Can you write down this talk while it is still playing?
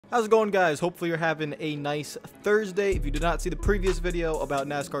How's it going, guys? Hopefully you're having a nice Thursday. If you did not see the previous video about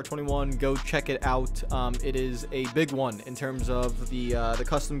NASCAR 21, go check it out. It is a big one in terms of the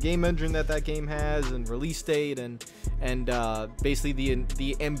custom game engine that game has, and release date, and basically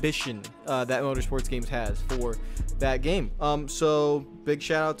the ambition that Motorsports Games has for that game. So big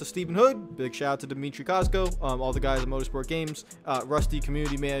shout out to Stephen Hood, big shout out to Dimitri Kosko, all the guys at Motorsport Games, Rusty,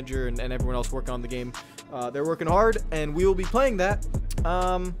 community manager, and everyone else working on the game. They're working hard, and we will be playing that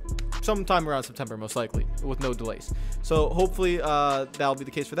sometime around September, most likely, with no delays. So hopefully that'll be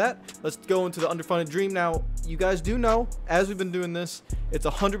the case for that. Let's go into the underfunded dream. Now, you guys do know, as we've been doing this, it's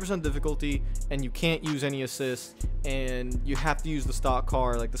 100% difficulty, and you can't use any assists, and you have to use the stock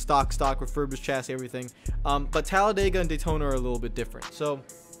car, like the stock refurbished chassis, everything. But Talladega and Daytona are a little bit different. So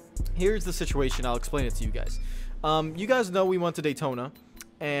here's the situation. I'll explain it to you guys. You guys know we went to Daytona,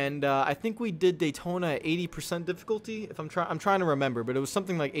 and I think we did Daytona at 80% difficulty. If I'm trying to remember, but it was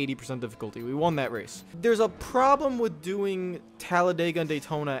something like 80% difficulty. We won that race. There's a problem with doing Talladega and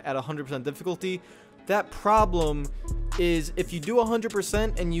Daytona at 100% difficulty. That problem is if you do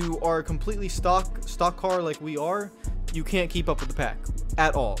 100% and you are a completely stock car like we are, you can't keep up with the pack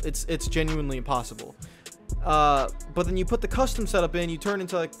at all. It's genuinely impossible. But then you put the custom setup in, you turn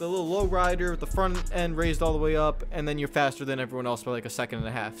into like the little low rider with the front end raised all the way up, and then you're faster than everyone else by like a second and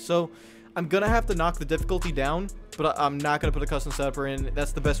a half. So I'm gonna have to knock the difficulty down, but I'm not gonna put a custom setup in.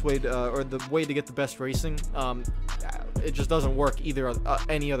 That's the best way to, or the way to get the best racing. It just doesn't work either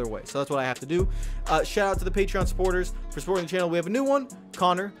any other way. So that's what I have to do. Shout out to the Patreon supporters for supporting the channel. We have a new one,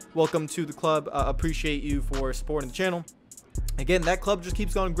 Connor. Welcome to the club. Appreciate you for supporting the channel. Again, that club just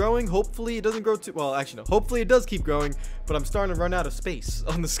keeps on growing. Hopefully it doesn't grow too well. Actually, no. Hopefully it does keep growing, but I'm starting to run out of space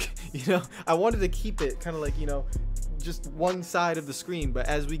on this. You know, I wanted to keep it kind of like, you know, just one side of the screen, but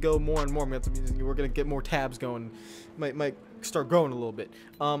as we go more and more, we're gonna get more tabs going. Might start growing a little bit.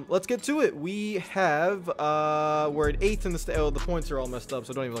 Let's get to it. We have we're at 8th in the the points are all messed up,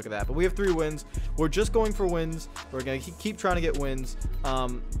 so don't even look at that. But we have 3 wins. We're just going for wins. We're gonna keep trying to get wins.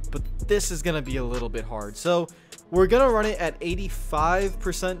 But this is gonna be a little bit hard. So we're gonna run it at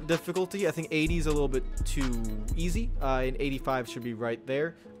 85% difficulty. I think 80 is a little bit too easy, and 85 should be right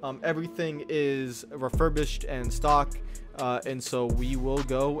there. Everything is refurbished and stock, and so we will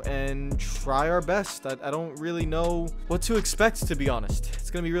go and try our best. I don't really know what to expect, to be honest. It's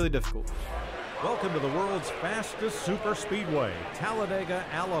gonna be really difficult. Welcome to the world's fastest super speedway, Talladega,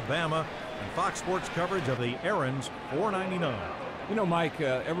 Alabama, and Fox Sports coverage of the Aaron's 499. You know, Mike,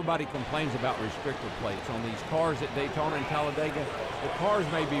 everybody complains about restrictor plates on these cars at Daytona and Talladega. The cars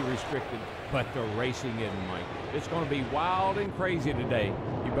may be restricted, but the racing isn't, Mike. It's going to be wild and crazy today.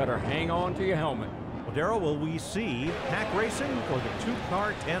 You better hang on to your helmet. Well, Darrell, will we see pack racing or the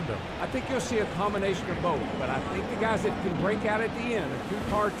two-car tandem? I think you'll see a combination of both, but I think the guys that can break out at the end, a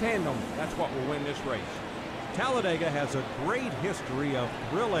two-car tandem, that's what will win this race. Talladega has a great history of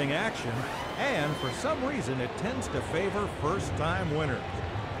thrilling action, and for some reason it tends to favor first-time winners.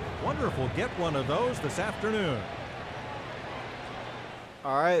 Wonder if we'll get one of those this afternoon.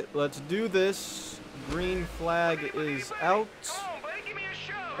 All right, let's do this. Green flag is out.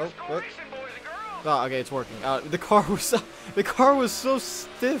 Oh, okay, it's working. The car was so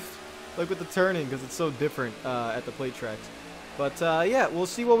stiff, like with the turning, because it's so different at the plate tracks. But yeah, we'll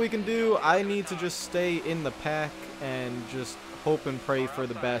see what we can do. I need to just stay in the pack and just hope and pray for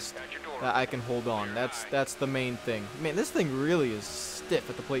the best that I can hold on. That's the main thing. Man, this thing really is stiff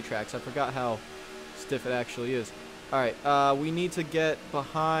at the plate tracks. I forgot how stiff it actually is. All right, we need to get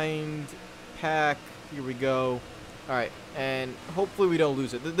behind pack. Here we go. All right, and hopefully we don't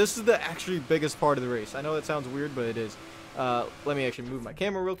lose it. This is the actually biggest part of the race. I know that sounds weird, but it is. Let me actually move my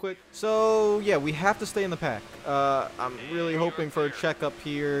camera real quick. So yeah, we have to stay in the pack. I'm really hoping for a check up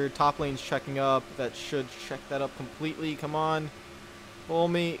here. Top lane's checking up. That should check that up completely. Come on, pull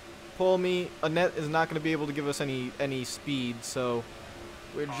me. Annette is not going to be able to give us any speed, so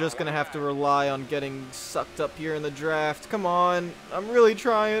we're just going to have to rely on getting sucked up here in the draft. Come on, I'm really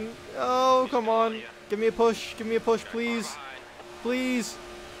trying. Oh, come on, give me a push, please, please.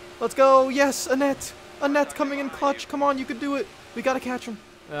 Let's go. Yes, Annette. Annette coming in clutch. Come on, you can do it. We got to catch him.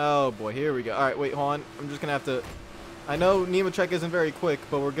 Oh, boy. Here we go. All right, wait, hold on. I'm just going to have to... I know Nemechek isn't very quick,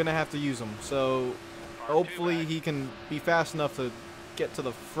 but we're going to have to use him. So hopefully he can be fast enough to get to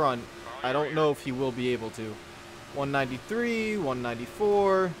the front. I don't know if he will be able to. 193,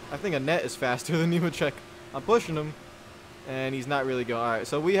 194. I think Annette is faster than Nemechek. I'm pushing him, and he's not really going. All right,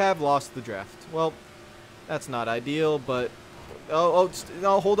 so we have lost the draft. Well, that's not ideal, but...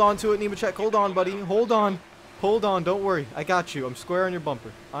 no, hold on to it, Nemechek. Hold on, buddy. Hold on. Hold on. Don't worry. I got you. I'm square on your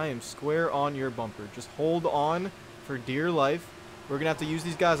bumper. I am square on your bumper. Just hold on for dear life. We're going to have to use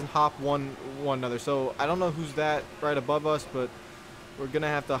these guys and hop one another. So I don't know who's that right above us, but we're going to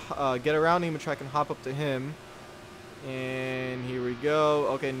have to get around him and try and hop up to him. And here we go.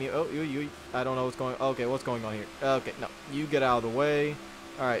 Okay, I don't know what's going on. Okay, what's going on here? Okay, no. You get out of the way.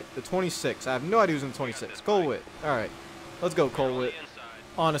 All right, the 26. I have no idea who's in the 26. Colwitt. All right, let's go, Colwitt.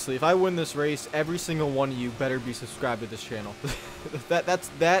 Honestly, if I win this race, every single one of you better be subscribed to this channel.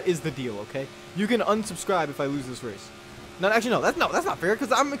 that is the deal, okay? You can unsubscribe if I lose this race. No, actually, no, that's not fair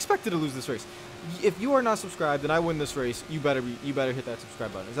because I'm expected to lose this race. If you are not subscribed and I win this race, you better hit that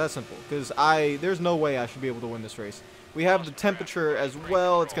subscribe button. It's that simple. Because there's no way I should be able to win this race. We have the temperature as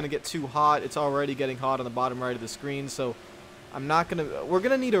well. It's gonna get too hot. It's already getting hot on the bottom right of the screen. So we're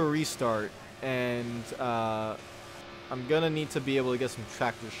gonna need a restart, and I'm gonna need to be able to get some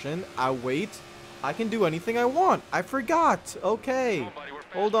traction. I can do anything I want. I forgot. Okay,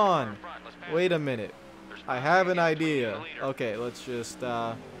 hold on. Wait a minute. I have an idea. Okay, let's just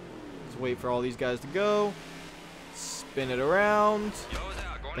wait for all these guys to go. Spin it around.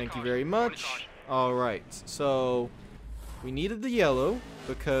 Thank you very much. All right, so we needed the yellow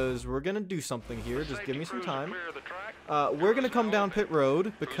because we're gonna do something here. Just give me some time. We're gonna come down pit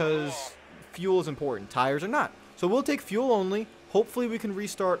road because fuel is important. Tires are not. So we'll take fuel only. Hopefully we can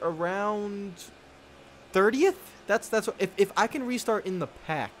restart around 30th. That's if I can restart in the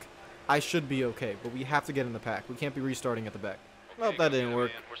pack, I should be okay. But we have to get in the pack. We can't be restarting at the back. Well, that didn't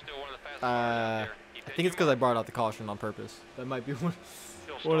work. I think it's because I brought out the caution on purpose. That might be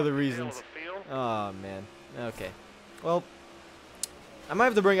one of the reasons. Oh man. Okay. Well, I might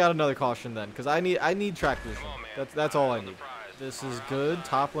have to bring out another caution then, because I need track vision. That's all I need. This is good.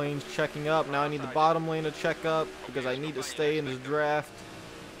 Top lane's checking up. Now I need the bottom lane to check up because I need to stay in this draft.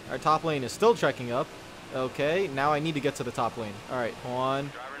 Our top lane is still checking up. Okay, now I need to get to the top lane. All right, hold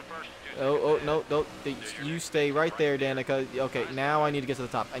on. Oh, no, you stay right there, Danica. Okay, now I need to get to the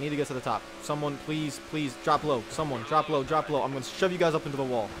top. I need to get to the top. Someone, please, drop low. Someone, drop low. I'm going to shove you guys up into the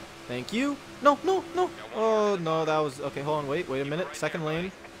wall. Thank you. No. Oh, no, that was... Okay, hold on. Wait a minute. Second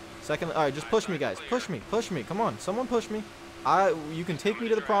lane. All right, just push me, guys. Push me. Come on. Someone push me. You can take me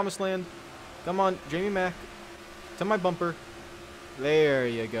to the promised land. Come on, Jamie Mack. To my bumper. There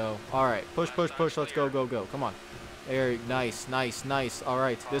you go. All right, push. Let's go. Come on. There, nice. All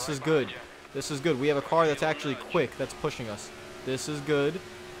right, this is good. We have a car that's actually quick that's pushing us. This is good.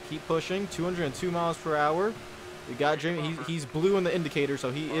 Keep pushing. 202 miles per hour. We got Jimmie. He's blue in the indicator,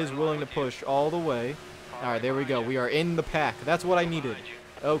 so he is willing to push all the way. All right, there we go. We are in the pack. That's what I needed.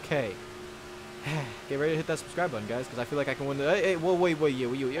 Okay. Get ready to hit that subscribe button, guys, because I feel like I can win the... Hey, whoa, wait,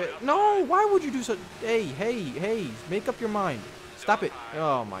 no, why would you do so... Hey, make up your mind. Stop it.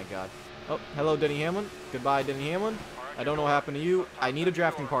 Oh, my God. Oh, hello, Denny Hamlin. Goodbye, Denny Hamlin. I don't know what happened to you. I need a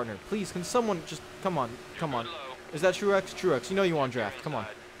drafting partner. Please, can someone just... Come on. Is that Truex? Truex, you know you want to draft. Come on.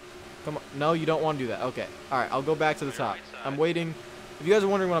 No, you don't want to do that. Okay. All right, I'll go back to the top. I'm waiting. If you guys are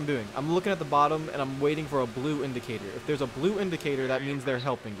wondering what I'm doing, I'm looking at the bottom, and I'm waiting for a blue indicator. If there's a blue indicator, that means they're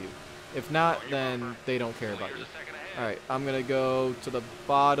helping you. If not, then they don't care about you. All right, I'm going to go to the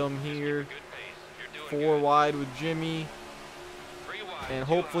bottom here. 4 wide with Jimmie. And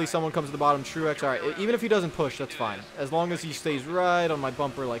hopefully someone comes to the bottom. Truex. All right, even if he doesn't push, that's fine. As long as he stays right on my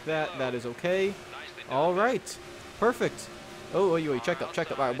bumper like that, that is okay. All right, perfect. Oh, checked up.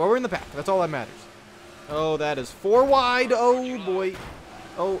 All right, well, we're in the pack. That's all that matters. Oh, that is 4 wide. Oh, boy.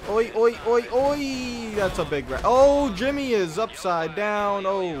 Oh, oi. That's a big rat. Oh, Jimmie is upside down.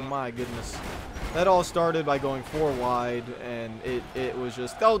 Oh, my goodness. That all started by going 4 wide, and it was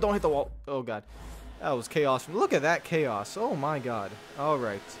just... Oh, don't hit the wall. Oh, God. That was chaos. Look at that chaos. Oh, my God. All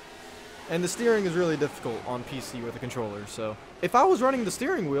right. And the steering is really difficult on PC with a controller, so... If I was running the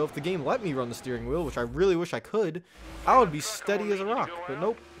steering wheel, if the game let me run the steering wheel, which I really wish I could, I would be steady as a rock. But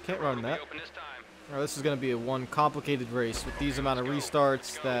nope, can't run that. All right, this is going to be one complicated race with these amount of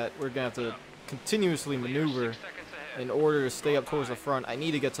restarts that we're going to have to continuously maneuver in order to stay up towards the front. I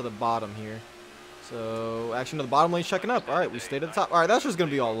need to get to the bottom here. So, actually, no, the bottom lane's checking up. All right, we stayed at the top. All right, that's just going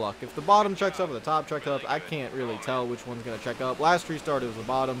to be all luck. If the bottom checks up or the top checks up, I can't really tell which one's going to check up. Last restart, it was the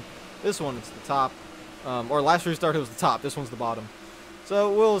bottom. This one, it's the top. Or last restart, it was the top. This one's the bottom.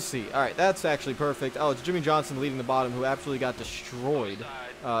 So, we'll see. All right, that's actually perfect. Oh, it's Jimmie Johnson leading the bottom, who absolutely got destroyed.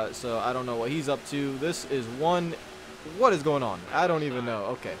 So, I don't know what he's up to. This is one... What is going on? I don't even know.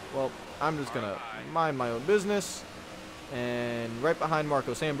 Okay, well, I'm just going to mind my own business. And right behind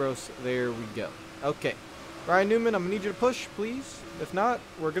Marcos Ambrose, there we go. Okay. Ryan Newman, I'm going to need you to push, please. If not,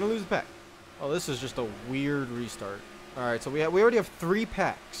 we're going to lose the pack. Oh, this is just a weird restart. All right, so we already have 3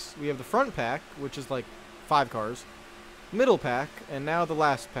 packs. We have the front pack, which is like 5 cars. Middle pack, and now the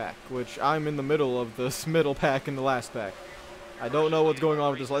last pack, which I'm in the middle of this middle pack and the last pack. I don't know what's going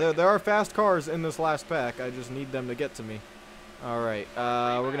on with this. There are fast cars in this last pack. I just need them to get to me. All right,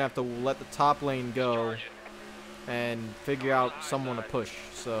 we're gonna have to let the top lane go and figure out someone to push.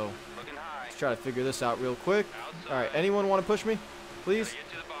 So let's try to figure this out real quick. All right, anyone want to push me? Please,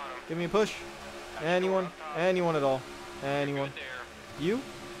 give me a push. Anyone? Anyone at all? Anyone? You?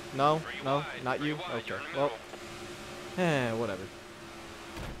 No, no, not you. Okay, well, whatever.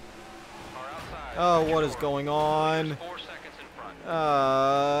 Oh, what is going on?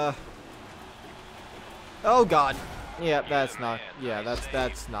 Oh God. Yeah, that's not. Yeah,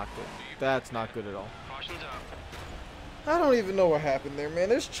 that's not good. That's not good at all. I don't even know what happened there, man.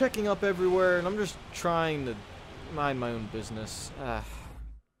 There's checking up everywhere, and I'm just trying to mind my own business.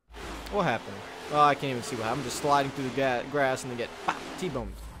 What happened? Oh, I can't even see what happened. I'm just sliding through the grass and then get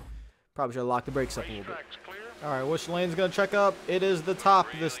T-boned. Probably should have locked the brakes up a little bit. Alright, which lane's gonna check up? It is the top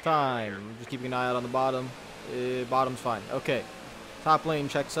this time. I'm just keeping an eye out on the bottom. Bottom's fine. Okay. Top lane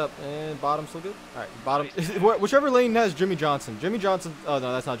checks up, and bottom's still good? Alright, bottom. Whichever lane has Jimmie Johnson. Jimmie Johnson. Oh,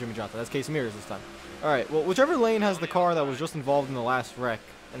 no, that's not Jimmie Johnson. That's Case Mears this time. Alright, well, whichever lane has the car that was just involved in the last wreck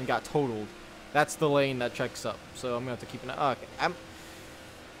and got totaled, that's the lane that checks up. So I'm gonna have to keep an eye. Okay.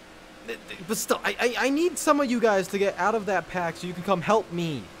 But still, I need some of you guys to get out of that pack so you can come help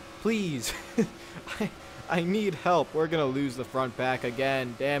me. Please. I need help. We're gonna lose the front pack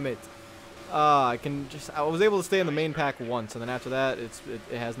again. Damn it. I was able to stay in the main pack once, and then after that, it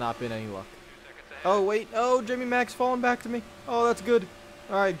has not been any luck. Oh wait, oh, Jamie Mack's falling back to me. Oh, that's good.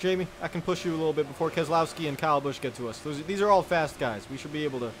 All right, Jamie, I can push you a little bit before Keselowski and Kyle Busch get to us. These are all fast guys. We should be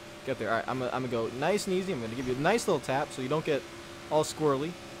able to get there. All right, I'm gonna go nice and easy. I'm gonna give you a nice little tap so you don't get all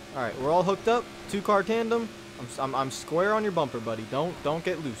squirrely. All right, we're all hooked up. 2-car tandem. I'm square on your bumper, buddy. Don't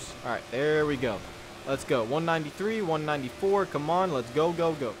get loose. All right, there we go. Let's go. 193, 194. Come on, let's go,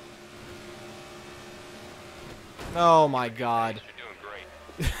 go, go. Oh my God.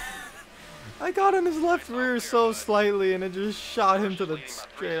 I got in his left rear so slightly, and it just shot him to the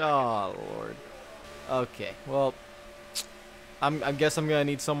straight. Oh Lord. Okay, well, I guess I'm gonna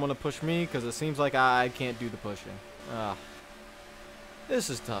need someone to push me because it seems like I can't do the pushing. This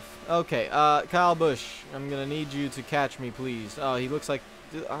is tough. Okay, Kyle Busch, I'm gonna need you to catch me, please. Oh, he looks like.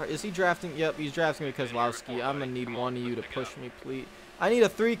 Is he drafting? Yep, he's drafting with Keselowski. I'm gonna need one of you to push me, please. I need a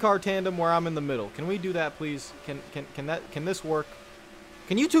 3-car tandem where I'm in the middle. Can we do that, please? Can this work?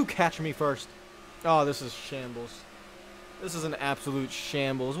 Can you two catch me first? Oh, this is shambles. This is an absolute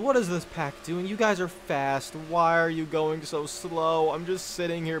shambles. What is this pack doing? You guys are fast. Why are you going so slow? I'm just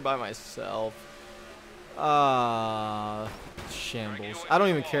sitting here by myself. Shambles. I don't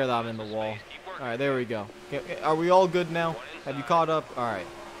even care that I'm in the wall. Alright, there we go. Are we all good now? Have you caught up? Alright.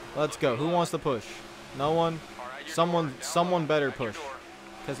 Let's go. Who wants to push? No one? Someone better push.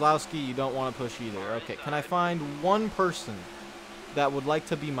 Keselowski, you don't want to push either. Okay, can I find one person that would like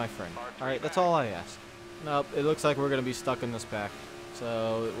to be my friend? Alright, that's all I ask. Nope, it looks like we're going to be stuck in this pack.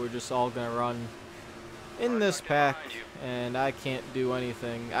 So, we're just all going to run in this pack, and I can't do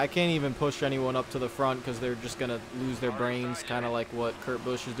anything. I can't even push anyone up to the front because they're just going to lose their brains, kind of like what Kurt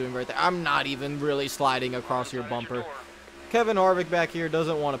Busch is doing right there. I'm not even really sliding across your bumper. Kevin Harvick back here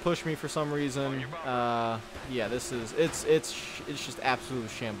doesn't want to push me for some reason. Yeah, this is it's just absolute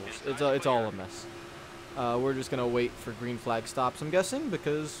shambles. It's all a mess. We're just gonna wait for green flag stops, I'm guessing,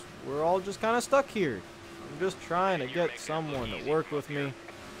 because we're all just kind of stuck here. I'm just trying to get someone to work with me.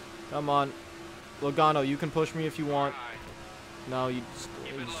 Come on, Logano, you can push me if you want. No, you're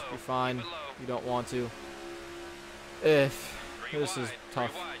fine. You don't want to. This is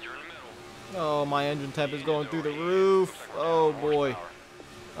tough. Oh, my engine temp is going through the roof. Oh, boy.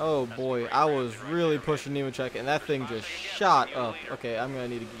 Oh, boy. I was really pushing Nemechek, and that thing just shot up. Okay, I'm going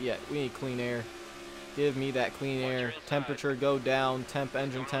to need to... Yeah, we need clean air. Give me that clean air. Temperature, go down.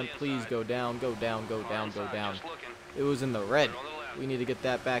 Engine temp, please go down. Go down, go down, go down. It was in the red. We need to get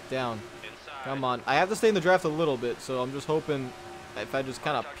that back down. Come on. I have to stay in the draft a little bit, so I'm just hoping if I just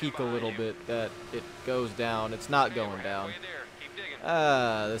kind of peek a little bit that it goes down. It's not going down.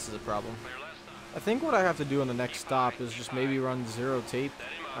 This is a problem. I think what I have to do on the next stop is just maybe run 0 tape.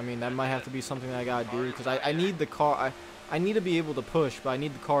 I mean, that might have to be something that I gotta do because I need the car. I need to be able to push, but I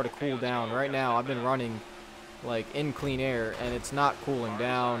need the car to cool down. Right now, I've been running like in clean air, and it's not cooling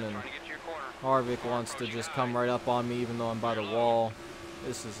down. And Harvick wants to just come right up on me, even though I'm by the wall.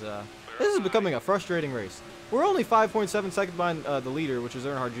 This is becoming a frustrating race. We're only 5.7 seconds behind the leader, which is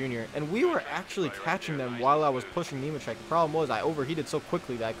Earnhardt Jr., and we were actually catching them while I was pushing Nemechek. The problem was I overheated so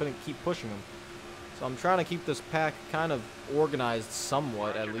quickly that I couldn't keep pushing them. So I'm trying to keep this pack kind of organized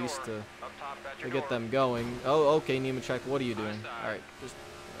somewhat, at least, to get them going. Oh, okay, Nemechek, what are you doing? All right, just...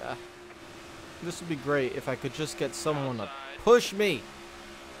 this would be great if I could just get someone to Push me.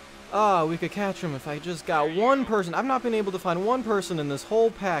 Ah, we could catch him if I just got one person. I've not been able to find one person in this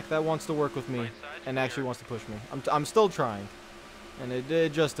whole pack that wants to work with me and actually wants to push me. I'm still trying. And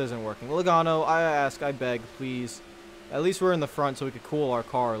it just isn't working. Logano, I ask, I beg, please. At least we're in the front so we could cool our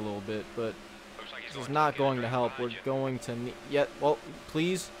car a little bit, but this is not going to help. We're going to need... well,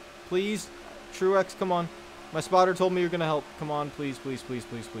 please. Please. Truex, come on. My spotter told me you're going to help. Come on, please, please, please,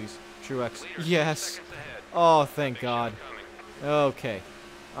 please, please. Truex. Yes. Oh, thank God. Okay.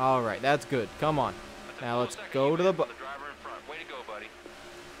 All right, that's good. Come on. Now let's go to the...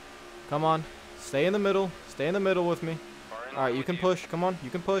 Come on. Stay in the middle. Stay in the middle with me. All right, you can push. Come on. You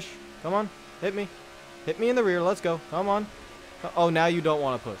can push. Come on. Hit me. Hit me in the rear. Let's go. Come on. Oh, now you don't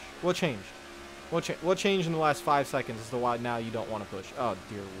want to push. What changed? What changed in the last 5 seconds as to why now you don't want to push? Oh,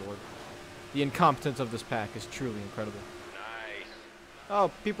 dear Lord. The incompetence of this pack is truly incredible. Nice.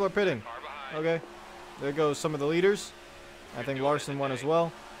 Oh, people are pitting. Okay. There goes some of the leaders. I think Larson won as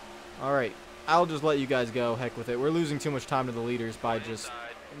well. All right. I'll just let you guys go. Heck with it. We're losing too much time to the leaders by just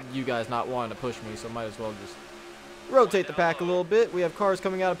you guys not wanting to push me, so might as well just rotate the pack a little bit. We have cars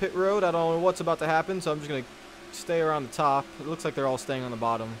coming out of pit road. I don't know what's about to happen, so I'm just going to stay around the top. It looks like they're all staying on the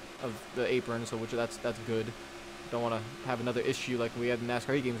bottom of the apron, so that's good. Don't want to have another issue like we had in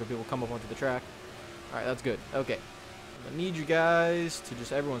NASCAR games where people come up onto the track. All right, that's good. Okay. I need you guys to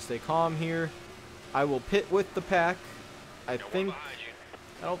just everyone stay calm here. I will pit with the pack. I don't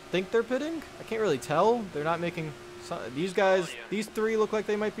think they're pitting. I can't really tell. They're not making... These guys, these three look like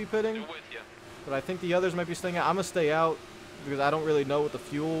they might be pitting. But I think the others might be staying out. I'm going to stay out because I don't really know what the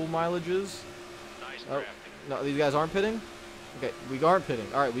fuel mileage is. Oh, no, these guys aren't pitting? Okay, we aren't pitting.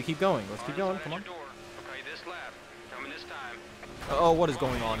 All right, we keep going. Let's keep going. Come on. Oh, what is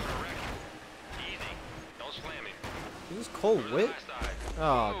going on? Is this Cole Witt?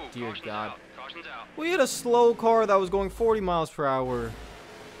 Oh, dear God. We had a slow car that was going 40 miles per hour.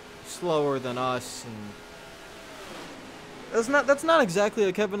 Slower than us. And that's not exactly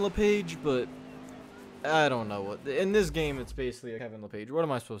a Kevin LePage, but I don't know what. In this game, it's basically a Kevin LePage. What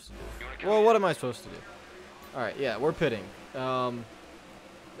am I supposed to do? Well, what am I supposed to do? All right, yeah, we're pitting. Can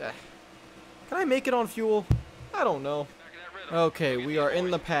I make it on fuel? I don't know. Okay, we are in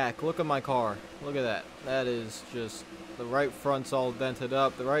the pack. Look at my car. Look at that. That is just... The right front's all dented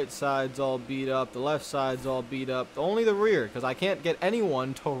up. The right side's all beat up. The left side's all beat up. Only the rear, because I can't get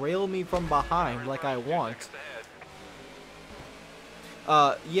anyone to rail me from behind like I want.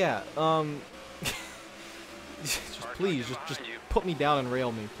 Yeah, please, just put me down and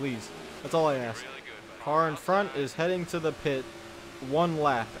rail me, please. That's all I ask. Car in front is heading to the pit 1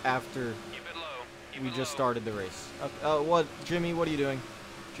 lap after we just started the race. What, Jimmy, what are you doing?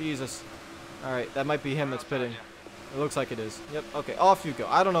 Jesus. Alright, that might be him that's pitting. It looks like it is. Yep, okay, off you go.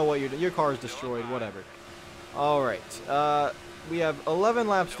 I don't know what your car is destroyed, whatever. Alright, we have 11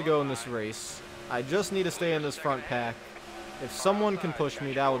 laps to go in this race. I just need to stay in this front pack. If someone can push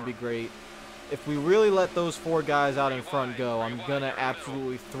me, that would be great. If we really let those 4 guys out in front go, I'm gonna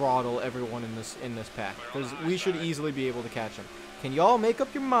absolutely throttle everyone in this pack, because we should easily be able to catch them. Can y'all make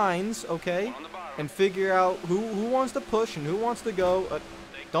up your minds, okay, and figure out who wants to push and who wants to go?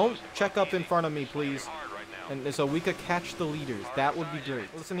 Don't check up in front of me, please. And so we could catch the leaders. That would be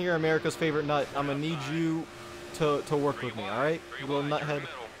great. Listen here, America's favorite nut. I'm gonna need you to work with me, all right? You little nuthead.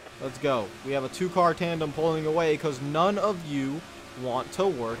 Let's go. We have a 2-car tandem pulling away because none of you want to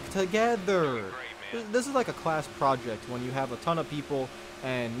work together. This is like a class project when you have a ton of people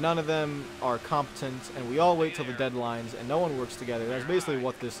and none of them are competent and we all wait till the deadlines and no one works together. That's basically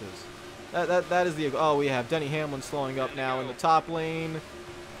what this is. That is the... Oh, we have Denny Hamlin slowing up now in the top lane.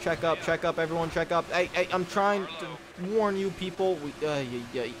 Check up, everyone check up. Hey, I'm trying to warn you people.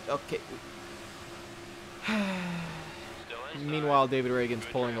 Okay. Meanwhile, David Reagan's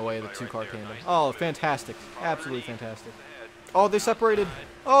pulling away the 2-car tandem. Oh, fantastic. Absolutely fantastic. Oh, they separated.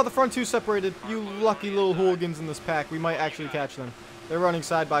 Oh, the front 2 separated. You lucky little hooligans in this pack. We might actually catch them. They're running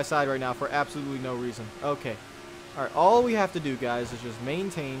side by side right now for absolutely no reason. Okay. All right, all we have to do, guys, is just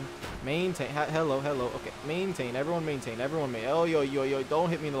maintain. Hello. Okay, maintain. Everyone maintain. Oh, yo. Don't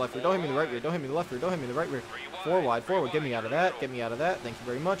hit me in the left rear. Don't hit me in the right rear. Don't hit me in the left rear. Don't hit me in the right rear. Forward. Get me out of that. Thank you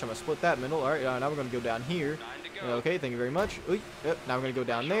very much. I'm going to split that middle. All right, now we're going to go down here. Okay, thank you very much. Yep, now we're going to go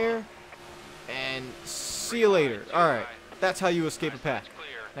down there. And see you later. All right, that's how you escape a pack.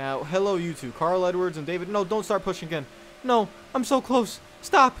 Now, hello, you two. Carl Edwards and David. No, don't start pushing again. No, I'm so close.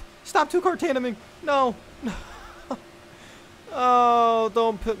 Stop 2-car tandeming. No. Oh,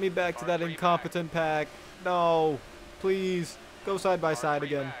 don't put me back to that incompetent pack. No. Please. Go side by side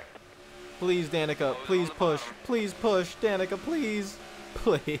again. Please, Danica. Please push. Please push. Danica, please.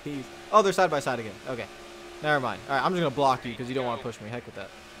 Please. Oh, they're side by side again. Okay. Never mind. All right, I'm just going to block you because you don't want to push me. Heck with that.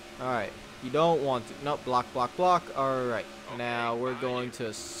 All right. You don't want to. Nope, block, block, block. All right. Now we're going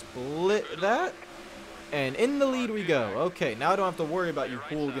to split that. And in the lead we go. Okay, now I don't have to worry about you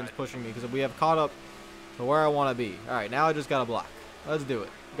hooligans pushing me because we have caught up to where I want to be. All right, now I just got to block. Let's do it.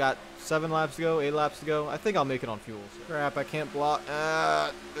 Got 7 laps to go, 8 laps to go. I think I'll make it on fuels. Crap, I can't block.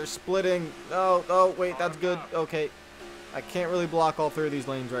 They're splitting. Oh, wait, that's good. Okay. I can't really block all 3 of these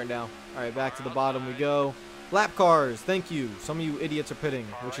lanes right now. All right, back to the bottom we go. Lap cars, thank you. Some of you idiots are pitting,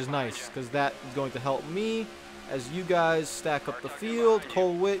 which is nice because that is going to help me as you guys stack up the field.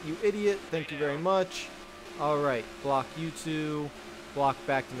 Cole Witt, you idiot. Thank you very much. All right, block you 2. Block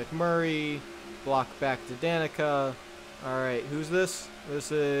back to McMurray. Block back to Danica. All right, who's this?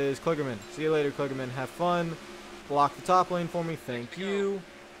 This is Kligerman. See you later, Kligerman. Have fun. Block the top lane for me. Thank you.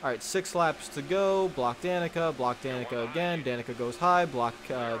 All right, 6 laps to go. Block Danica. Block Danica again. Danica goes high. Block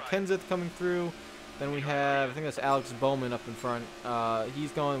Kenseth coming through. Then we have, I think that's Alex Bowman up in front.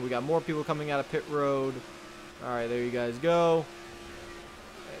 He's going. We got more people coming out of pit road. All right, there you guys go.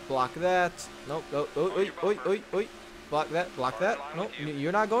 Block that. Nope. Oh, oi. Block that. Block that. Nope.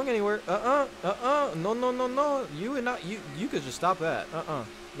 You're not going anywhere. No. You could just stop that.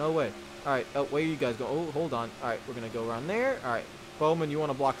 No way. All right. Oh, where you guys go? Oh, hold on. All right, we're gonna go around there. All right, Bowman, you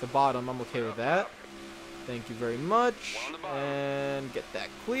want to block the bottom? I'm okay with that. Thank you very much. And get that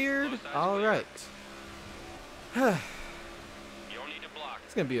cleared. All right. It's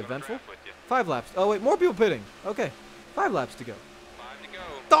gonna be eventful. 5 laps. Oh wait, more people pitting. Okay, 5 laps to go.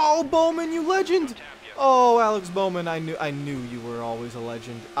 Oh, Bowman, you legend! Oh, Alex Bowman, I knew you were always a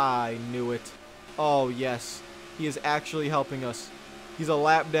legend. I knew it. Oh yes, he is actually helping us. He's a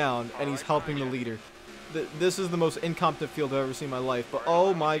lap down and he's helping the leader. This is the most incompetent field I've ever seen in my life. But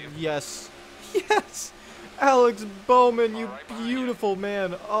oh my, yes, Alex Bowman, you beautiful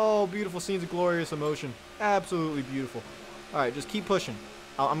man. Oh, beautiful scenes of glorious emotion. Absolutely beautiful. All right, just keep pushing.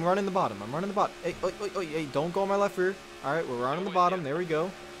 I'm running the bottom. Hey, don't go on my left rear. All right, we're running the bottom. There we go.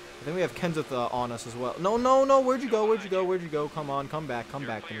 I think we have Kenseth on us as well. No. Where'd you go? Come on, come back to me,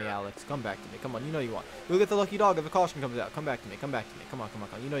 Alex. Come back to me. Come on, you know you want. You'll get the lucky dog if the caution comes out. Come back to me. Come on.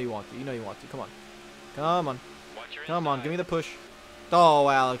 You know you want to. Come on. Give me the push. Oh,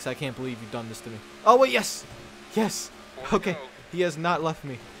 Alex, I can't believe you've done this to me. Oh, wait, yes. Okay, he has not left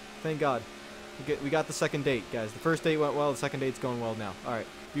me. Thank God. We got the second date, guys. The first date went well. The second date's going well now. All right,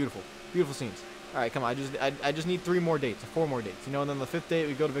 beautiful scenes. All right, come on. I just need 3 more dates, 4 more dates. You know, and then the 5th date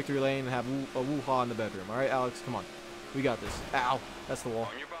we go to Victory Lane and have a woo-ha in the bedroom. All right, Alex, come on. We got this. Ow, that's the wall.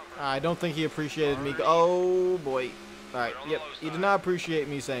 I don't think he appreciated me. Oh boy. All right. Yep. He did not appreciate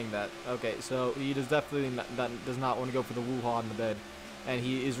me saying that. Okay, so he does definitely does not want to go for the woo-ha in the bed, and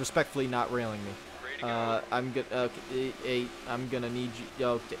he is respectfully not railing me. I'm gonna need you.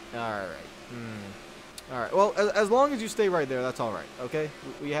 Okay. All right. All right. Well, as long as you stay right there, that's all right. Okay.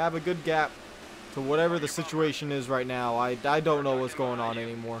 We have a good gap to whatever the situation is right now. I don't know what's going on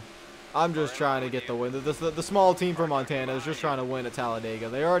anymore. I'm just trying to get the win. The small team from Montana is just trying to win at Talladega.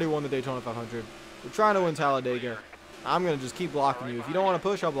 They already won the Daytona 500. We're trying to win Talladega. I'm going to just keep blocking you. If you don't want to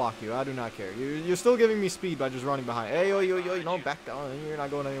push, I'll block you. I do not care. You're still giving me speed by just running behind. Hey, yo, no, back down. You're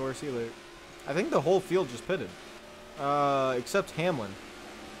not going anywhere. See you later. I think the whole field just pitted. Except Hamlin.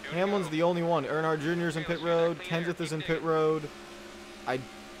 Hamlin's the only one. Earnhardt Jr. is in pit road. Kenseth is in pit road. I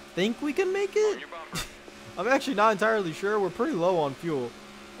think we can make it. I'm actually not entirely sure. We're pretty low on fuel.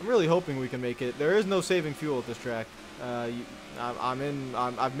 I'm really hoping we can make it. There is no saving fuel at this track.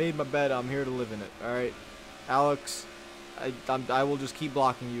 I've made my bed. I'm here to live in it. All right, Alex. I will just keep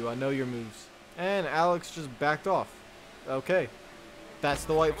blocking you. I know your moves. And Alex just backed off. Okay, that's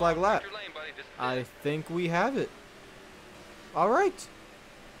the white flag lap. I think we have it. All right.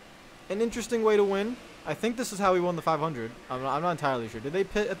 An interesting way to win. I think this is how we won the 500. I'm not entirely sure. Did they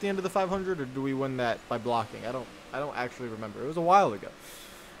pit at the end of the 500, or do we win that by blocking? I don't actually remember. It was a while ago.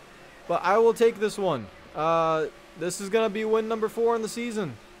 But I will take this one. This is gonna be win number 4 in the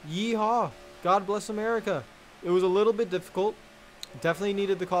season. Yeehaw! God bless America. It was a little bit difficult. Definitely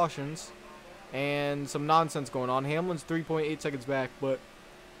needed the cautions and some nonsense going on. Hamlin's 3.8 seconds back, but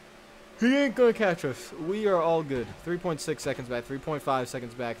he ain't gonna catch us. We are all good. 3.6 seconds back, 3.5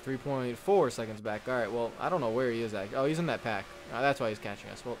 seconds back, 3.4 seconds back. All right, well, I don't know where he is at. Oh, he's in that pack. That's why he's catching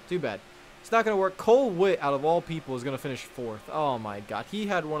us. Well, too bad. It's not gonna work. Cole Witt, out of all people, is gonna finish 4th. Oh my God, he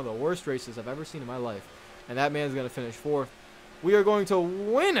had one of the worst races I've ever seen in my life, and that man's gonna finish 4th. We are going to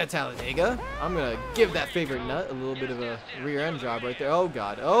win at Talladega. I'm gonna give that favorite nut a little bit of a rear end job right there. Oh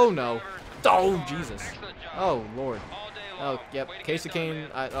God. Oh no. Oh Jesus. Oh Lord. Oh, yep. Case of Kane.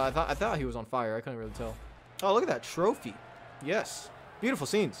 I thought he was on fire. I couldn't really tell. Oh, look at that trophy. Yes. Beautiful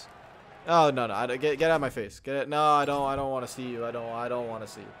scenes. Oh no, no, get out of my face. Get it. No, I don't want to see you. I don't want to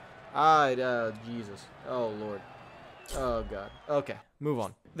see you. Jesus. Oh Lord. Oh God. Okay, move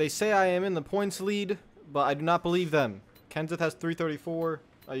on. They say I am in the points lead, but I do not believe them. Kenseth has 334.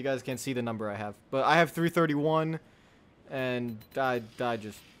 Oh, you guys can't see the number I have, but I have 331, and I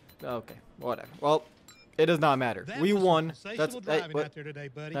just okay, whatever. Well, it does not matter. We won. That's driving out there today,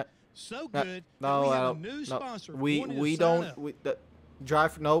 buddy. So good. No, we have a new sponsor. We don't.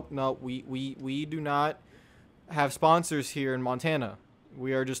 Drive. No. We do not have sponsors here in Montana.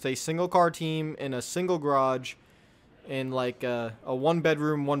 We are just a single car team in a single garage, in like a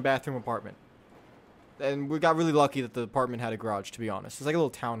 1-bedroom, 1-bathroom apartment. And we got really lucky that the apartment had a garage, to be honest. It's like a little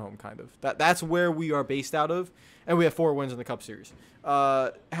townhome, kind of. That's where we are based out of, and we have 4 wins in the Cup Series.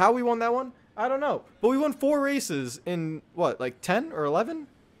 How we won that one, I don't know. But we won 4 races in, what, like 10 or 11?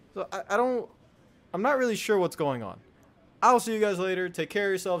 So I'm not really sure what's going on. I'll see you guys later. Take care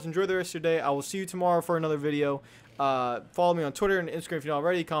of yourselves. Enjoy the rest of your day. I will see you tomorrow for another video. Follow me on Twitter and Instagram if you're not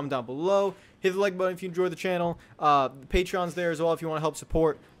already. Comment down below. Hit the like button if you enjoyed the channel. The Patreon's there as well if you want to help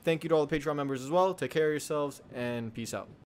support. Thank you to all the Patreon members as well. Take care of yourselves, and peace out.